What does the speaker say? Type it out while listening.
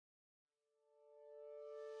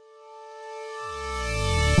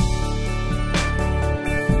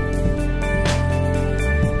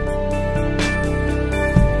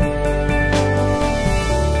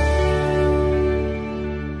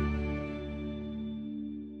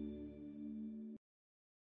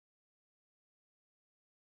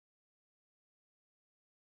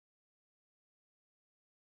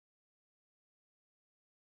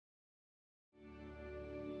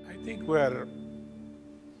think we are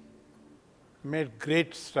made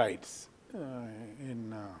great strides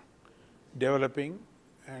in developing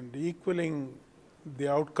and equaling the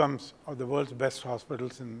outcomes of the world's best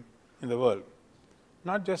hospitals in the world.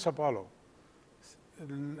 Not just Apollo,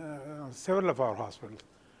 several of our hospitals.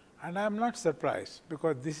 And I am not surprised,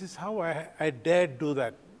 because this is how I dared do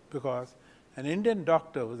that, because an Indian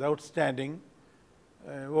doctor was outstanding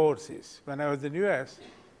overseas. When I was in the US,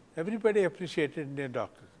 everybody appreciated Indian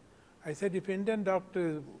doctors. I said, if Indian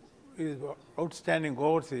doctor is outstanding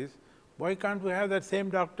overseas, why can't we have that same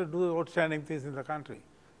doctor do outstanding things in the country?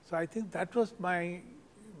 So I think that was my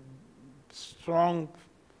strong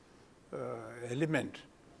element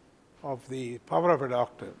of the power of a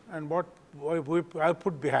doctor, and what I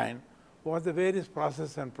put behind was the various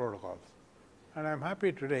processes and protocols. And I'm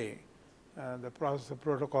happy today the process and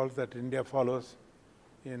protocols that India follows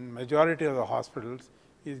in majority of the hospitals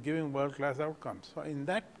is giving world-class outcomes. So in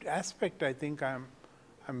that aspect, I think I'm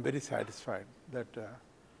very satisfied that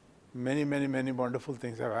many wonderful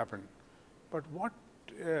things have happened. But what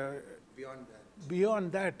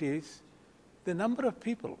beyond that is the number of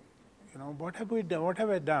people. You know, what have we done? What have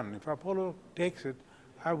I done? If Apollo takes it,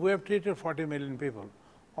 we have treated 40 million people.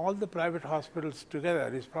 All the private hospitals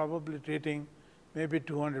together is probably treating maybe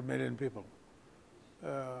 200 million people.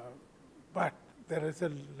 But there is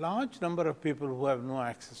a large number of people who have no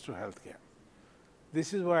access to health care.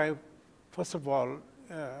 This is why, first of all,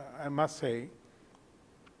 I must say,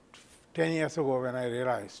 10 years ago when I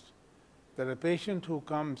realized that a patient who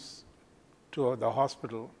comes to the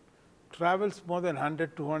hospital travels more than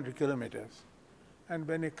 100, 200 kilometers. And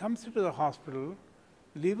when he comes into the hospital,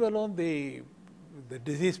 leave alone the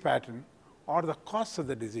disease pattern or the cost of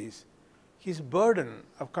the disease, his burden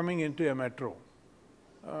of coming into a metro,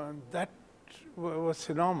 that was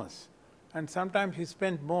enormous. And sometimes he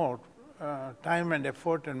spent more time and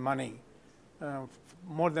effort and money,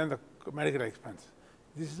 more than the medical expense.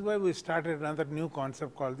 This is why we started another new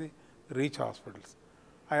concept called the REACH hospitals.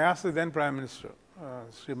 I asked the then Prime Minister,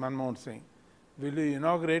 Sri Manmohan Singh, will you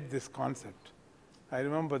inaugurate this concept? I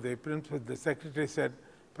remember the secretary said,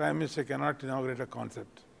 Prime Minister cannot inaugurate a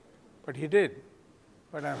concept. But he did.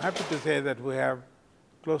 But I'm happy to say that we have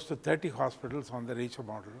close to 30 hospitals on the REACH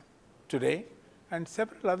model today, and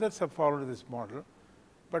several others have followed this model.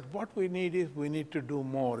 But what we need is, we need to do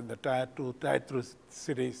more in the Tier 2, Tier 3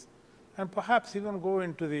 cities, and perhaps even go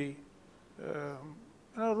into the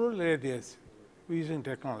rural areas using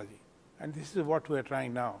technology. And this is what we are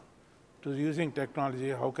trying now, to using technology,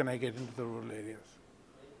 how can I get into the rural areas?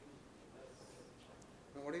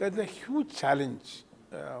 There's a huge challenge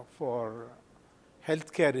for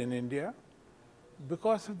healthcare in India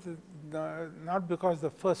because of not because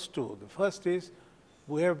the first two. The first is,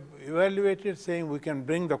 we have evaluated saying we can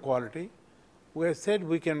bring the quality. We have said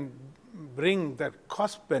we can bring that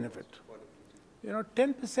cost benefit.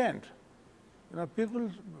 10%.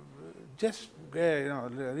 People just,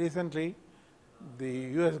 recently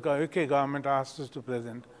the UK government asked us to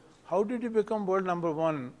present, how did you become world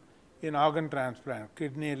 #1 in organ transplant,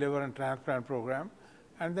 kidney, liver and transplant program?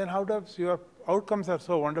 And then how does your outcomes are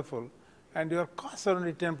so wonderful and your costs are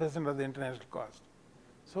only 10% of the international cost?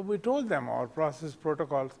 So we told them our process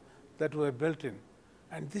protocols that were built in.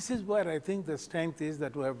 And this is where I think the strength is,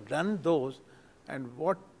 that we have done those, and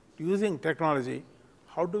using technology,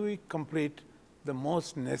 how do we complete the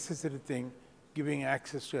most necessary thing, giving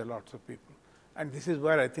access to lots of people? And this is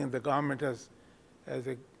where I think the government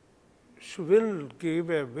will give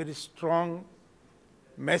a very strong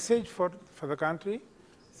message for the country,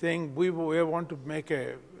 saying we want to make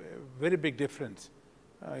a very big difference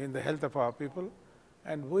in the health of our people.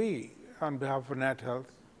 And we, on behalf of Nat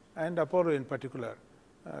Health and Apollo in particular,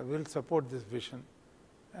 will support this vision.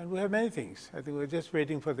 And we have many things. I think we're just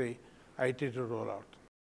waiting for the IT to roll out.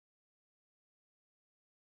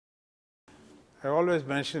 I always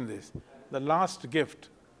mention this. The last gift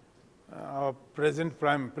our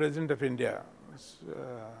President of India,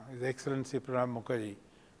 His Excellency Pranab Mukherjee,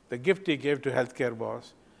 the gift he gave to healthcare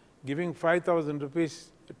was giving 5,000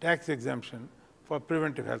 rupees tax exemption for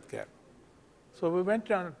preventive healthcare. So we went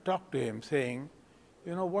and talked to him, saying,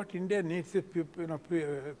 what India needs is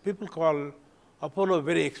people call Apollo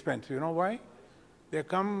very expensive. You know why? They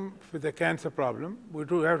come with a cancer problem. We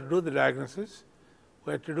have to do the diagnosis.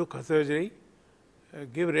 We have to do surgery,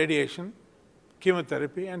 give radiation,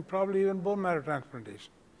 chemotherapy, and probably even bone marrow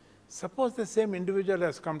transplantation. Suppose the same individual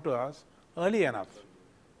has come to us early enough,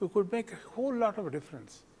 we could make a whole lot of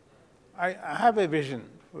difference. I have a vision,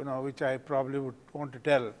 which I probably would want to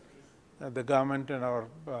tell the government and our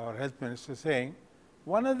health minister, saying,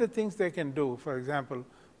 one of the things they can do, for example,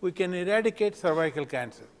 we can eradicate cervical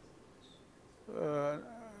cancer. uh,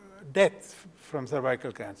 death from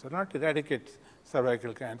cervical cancer, not eradicate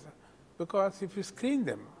cervical cancer, because if you screen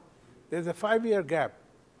them, there's a 5-year gap.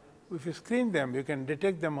 If you screen them, you can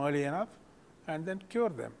detect them early enough and then cure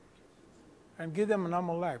them and give them a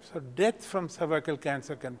normal life. So death from cervical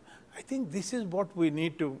cancer I think this is what we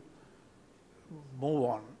need to move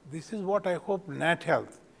on. This is what I hope Nat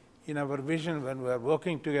Health, in our vision when we are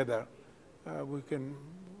working together, we can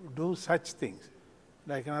do such things.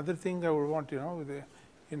 Like another thing I would want,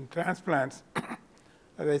 in transplants,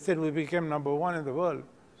 as I said, we became #1 in the world,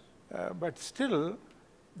 but still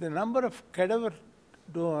the number of cadaver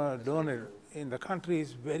donors in the country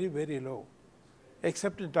is very, very low,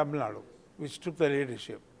 except in Tamil Nadu, which took the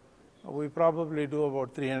leadership. We probably do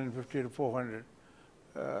about 350 to 400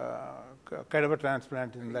 cadaver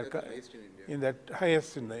transplant in that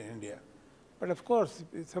highest in India. But of course,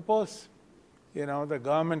 suppose the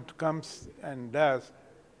government comes and does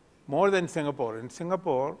more than Singapore. In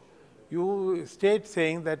Singapore, you state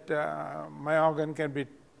saying that my organ can be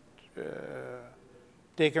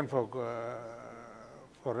taken for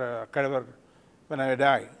cadaver when I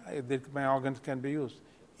die. My organs can be used.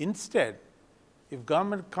 Instead, if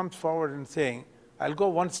government comes forward and saying, I'll go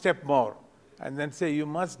one step more, and then say you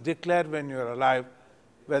must declare when you're alive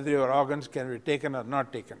whether your organs can be taken or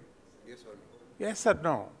not taken. Yes or no? Yes or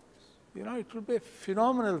no? It will be a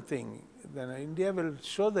phenomenal thing. Then India will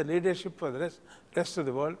show the leadership for the rest of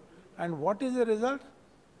the world. And what is the result?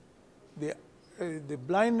 The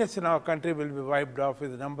blindness in our country will be wiped off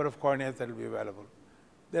with the number of corneas that will be available.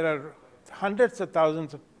 There are hundreds of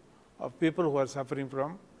thousands of people who are suffering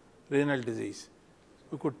from renal disease.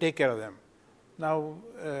 We could take care of them. Now,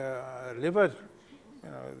 liver,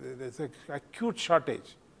 there's an acute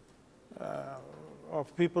shortage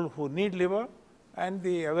of people who need liver and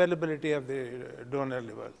the availability of the donor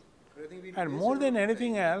livers. And more than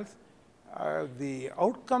anything else, the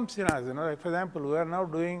outcomes in us, like for example, we are now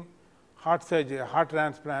doing heart surgery, heart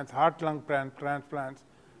transplants, heart-lung transplants,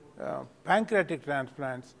 pancreatic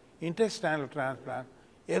transplants, intestinal transplants,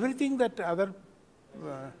 everything that other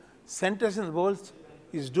centers in the world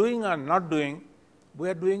is doing or not doing, we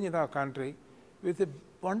are doing in our country with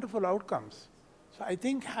wonderful outcomes. So I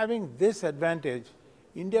think having this advantage,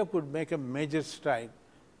 India could make a major stride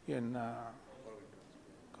in,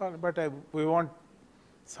 but we want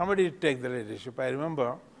somebody to take the leadership. I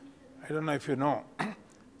remember, I don't know if you know,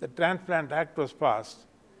 the Transplant Act was passed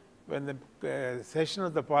when the session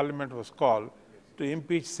of the parliament was called to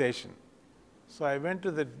impeach Session. So I went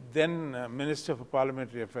to the then Minister for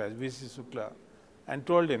Parliamentary Affairs, V.C. Sukla, and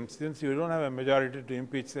told him, since you don't have a majority to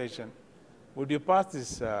impeach Session, would you pass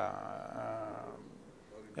this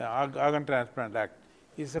Organ Transplant Act?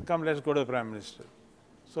 He said, come, let's go to the Prime Minister.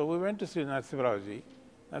 So we went to see Narasimha Rao ji.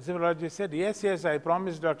 Narasimha Rao ji said, yes, I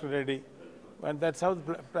promised Dr. Reddy, and that's how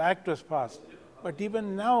the act was passed. But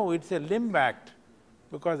even now, it's a limb act,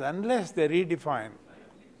 because unless they redefine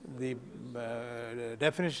the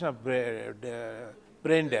definition of brain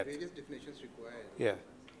death. Various definitions required. Yeah.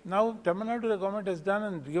 Now, Tamil Nadu, the government has done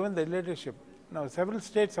and given the leadership. Now, several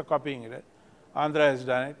states are copying it. Andhra has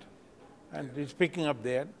done it, and it's picking up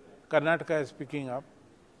there. Karnataka is picking up.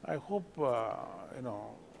 I hope,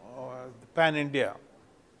 pan-India,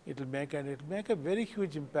 it will make a very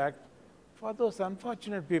huge impact for those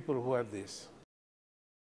unfortunate people who have this.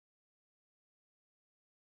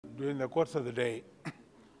 During the course of the day,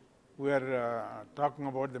 we are talking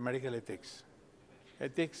about the medical ethics.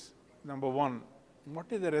 Ethics, number one,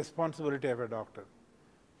 what is the responsibility of a doctor?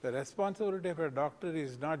 The responsibility of a doctor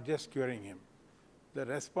is not just curing him. The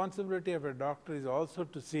responsibility of a doctor is also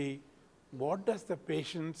to see what does the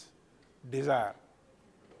patient's desire.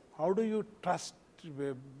 How do you trust,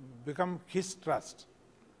 become his trust?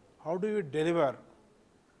 How do you deliver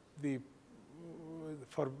the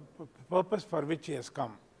purpose for which he has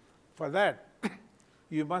come? For that,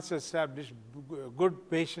 you must establish good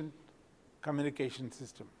patient communication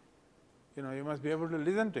system. You must be able to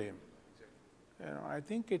listen to him. I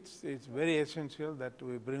think it's very essential that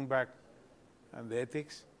we bring back the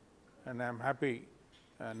ethics, and I'm happy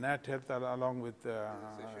Nat Health along with I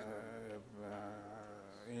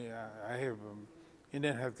have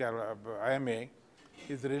Indian Healthcare IMA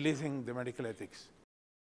is releasing the medical ethics.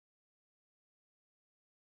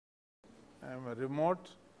 I'm a remote,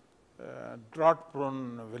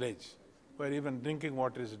 drought-prone village where even drinking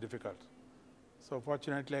water is difficult. So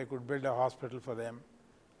fortunately, I could build a hospital for them.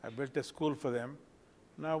 I built a school for them.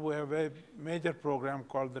 Now we have a major program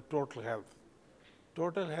called the Total Health.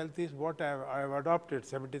 Total Health is what I have adopted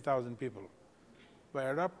 70,000 people. By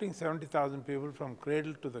adopting 70,000 people from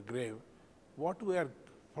cradle to the grave, what we are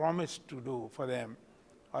promised to do for them,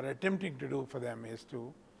 or attempting to do for them is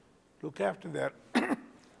to look after their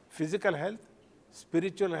physical health,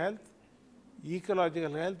 spiritual health,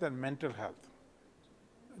 ecological health, and mental health.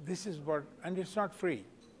 This is what, and it's not free.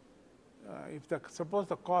 Suppose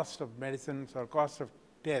the cost of medicines or cost of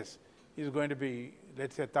tests is going to be,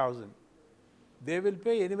 let's say, 1,000, they will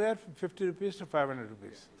pay anywhere from 50 rupees to 500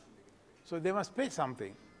 rupees. So they must pay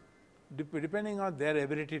something, depending on their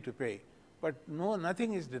ability to pay. But no,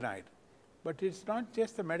 nothing is denied. But it's not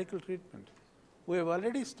just the medical treatment. We have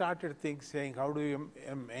already started things saying, how do you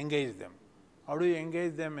engage them? How do you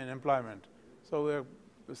engage them in employment? So we have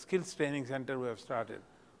a skills training center we have started.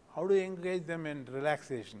 How do you engage them in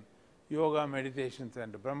relaxation? Yoga, meditation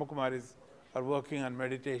center. Brahmakumaris are working on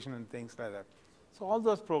meditation and things like that. So all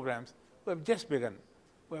those programs, we have just begun.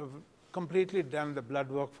 We have completely done the blood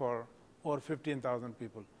work for over 15,000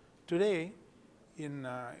 people. Today, in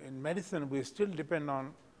medicine, we still depend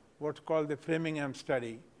on what's called the Framingham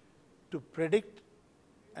study to predict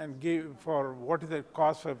and give for what is the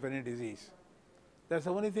cause of any disease. That's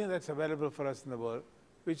the only thing that's available for us in the world,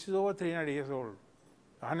 which is over 300 years old,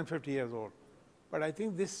 150 years old. But I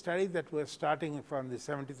think this study that we're starting from the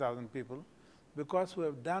 70,000 people, because we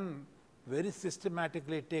have done very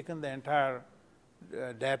systematically taken the entire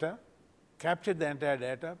data, captured the entire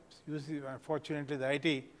data. Fortunately, the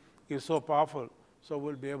IT is so powerful, so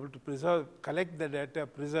we'll be able to collect the data,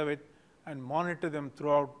 preserve it, and monitor them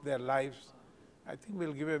throughout their lives. I think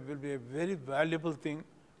will be a very valuable thing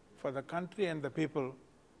for the country and the people,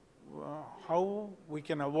 how we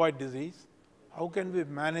can avoid disease, how can we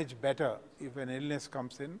manage better if an illness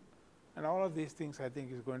comes in, and all of these things I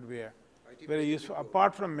think is going to be very useful,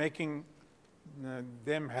 apart from making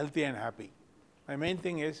them healthy and happy. My main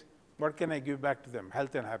thing is, what can I give back to them?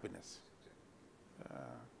 Health and happiness.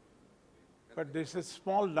 But this is a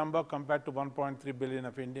small number compared to 1.3 billion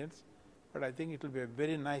of Indians, but I think it will be a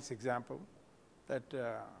very nice example that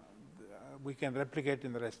we can replicate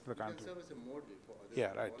in the rest of the country. It can serve as a model for others.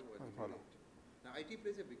 Yeah, right. Now, IT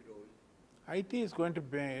plays a big role. IT is going to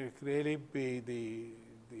really be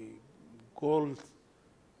the goal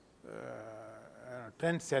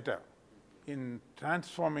trendsetter in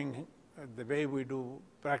transforming the way we do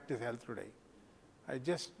practice health today. I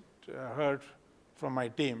just heard from my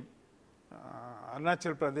team,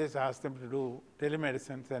 Arunachal Pradesh asked them to do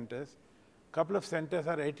telemedicine centers. A couple of centers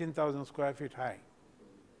are 18,000 square feet high.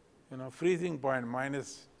 You know, freezing point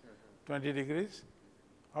minus 20 degrees.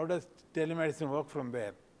 How does telemedicine work from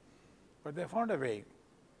there? But they found a way,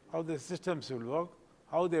 how the systems will work,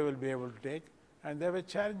 how they will be able to take, and they were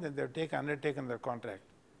challenged and they've undertaken their contract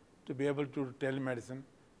to be able to do telemedicine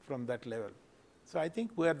from that level. So I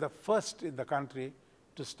think we are the first in the country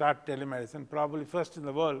to start telemedicine, probably first in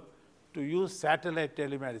the world to use satellite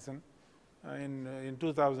telemedicine. In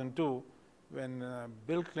 2002, when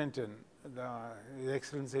Bill Clinton, His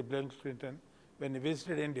Excellency Bill Clinton, when he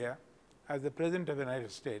visited India as the President of the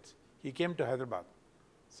United States, he came to Hyderabad.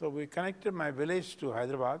 So we connected my village to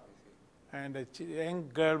Hyderabad, and a young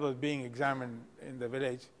girl was being examined in the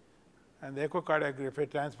village, and the echocardiography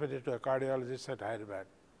transmitted to a cardiologist at Hyderabad.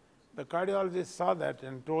 The cardiologist saw that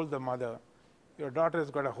and told the mother, your daughter has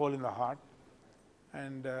got a hole in the heart,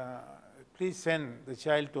 and please send the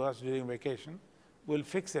child to us during vacation. We'll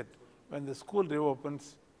fix it. When the school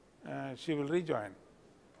reopens, she will rejoin.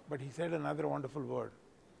 But he said another wonderful word.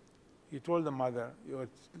 He told the mother, your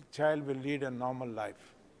child will lead a normal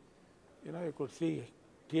life. You know, you could see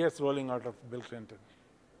tears rolling out of Bill Clinton.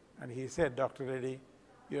 And he said, Dr. Reddy,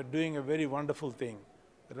 you're doing a very wonderful thing.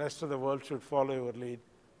 The rest of the world should follow your lead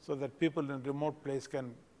so that people in remote place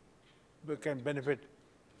can benefit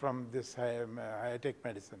from this high-tech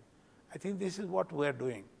medicine. I think this is what we're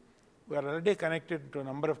doing. We are already connected to a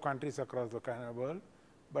number of countries across the world,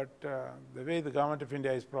 but the way the government of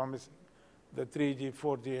India is promising the 3G,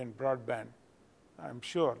 4G and broadband, I'm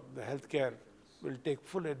sure the healthcare will take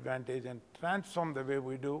full advantage and transform the way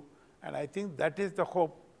we do. And I think that is the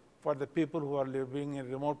hope for the people who are living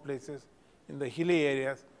in remote places, in the hilly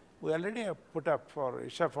areas. We already have put up for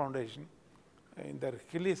Isha Foundation, in the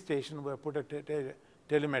hilly station, we have put a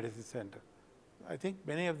telemedicine center. I think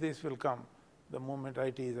many of these will come the moment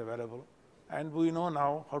IT is available, and we know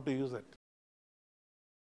now how to use it.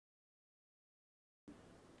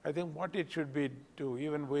 I think what it should be to,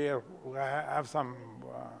 even we have some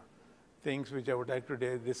things which I would like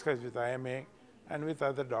to discuss with IMA and with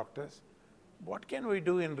other doctors. What can we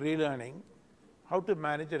do in relearning how to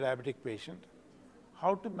manage a diabetic patient,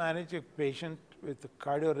 how to manage a patient with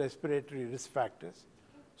cardiorespiratory risk factors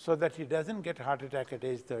so that he doesn't get heart attack at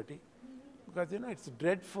age 30? Because, you know, it's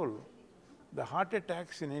dreadful. The heart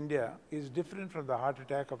attacks in India is different from the heart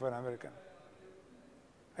attack of an American.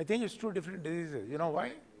 I think it's two different diseases. You know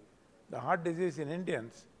why? The heart disease in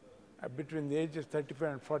Indians between the ages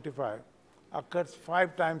 35 and 45 occurs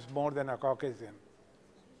 5 times more than a Caucasian.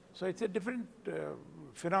 So it's a different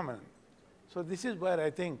phenomenon. So this is where I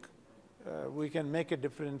think we can make a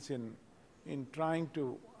difference in trying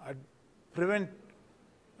to prevent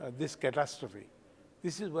this catastrophe.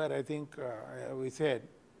 This is where I think we said,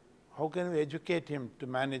 how can we educate him to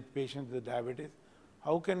manage patients with diabetes?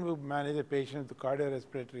 How can we manage a patient with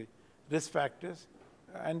cardiorespiratory risk factors?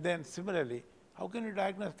 And then similarly, how can you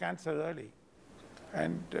diagnose cancer early?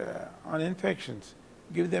 And on infections,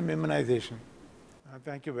 give them immunization.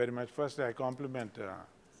 Thank you very much. First, I compliment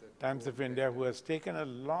Times of India, who has taken a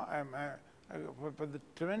long, for the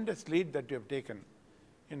tremendous lead that you have taken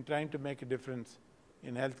in trying to make a difference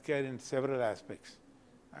in healthcare in several aspects.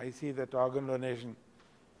 I see that organ donation,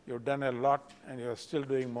 you've done a lot and you're still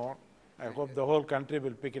doing more. I hope the whole country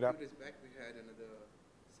will pick it up. 2 days back we had another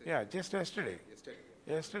session. Yeah, just yesterday.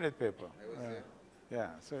 Yesterday's paper. I was there. Yeah,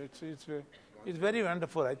 so it's very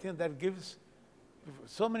wonderful. I think that gives,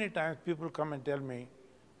 so many times people come and tell me,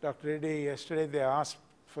 Dr. Reddy, yesterday they asked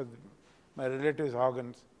for my relatives'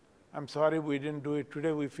 organs. I'm sorry we didn't do it.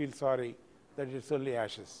 Today we feel sorry that it's only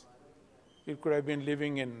ashes. It could have been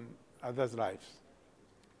living in others' lives.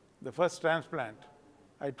 The first transplant,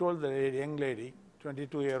 I told the young lady,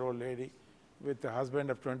 22-year-old lady, with a husband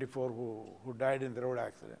of 24 who died in the road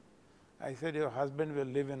accident. I said, your husband will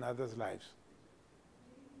live in others' lives.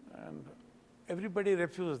 And everybody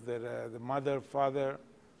refused. The mother, father,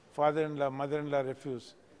 father-in-law, mother-in-law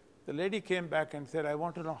refused. The lady came back and said, I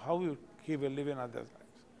want to know how he will live in others'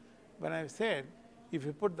 lives. When I said, if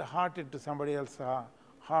you put the heart into somebody else's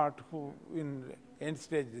heart who in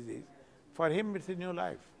end-stage disease, for him it's a new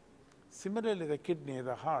life. Similarly, the kidney,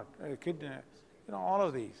 the heart, kidney, all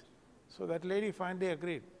of these. So that lady finally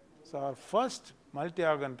agreed. So our first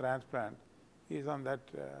multi-organ transplant is on that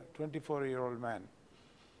 24-year-old man,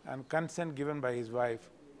 and consent given by his wife,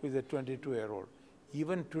 who is a 22-year-old.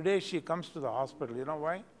 Even today she comes to the hospital. You know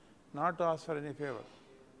why? Not to ask for any favor.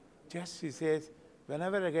 Just she says,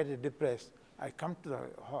 whenever I get depressed, I come to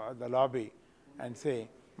the lobby and say,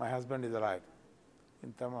 my husband is alive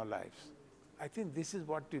in thermal lives. I think this is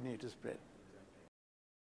what you need to spread.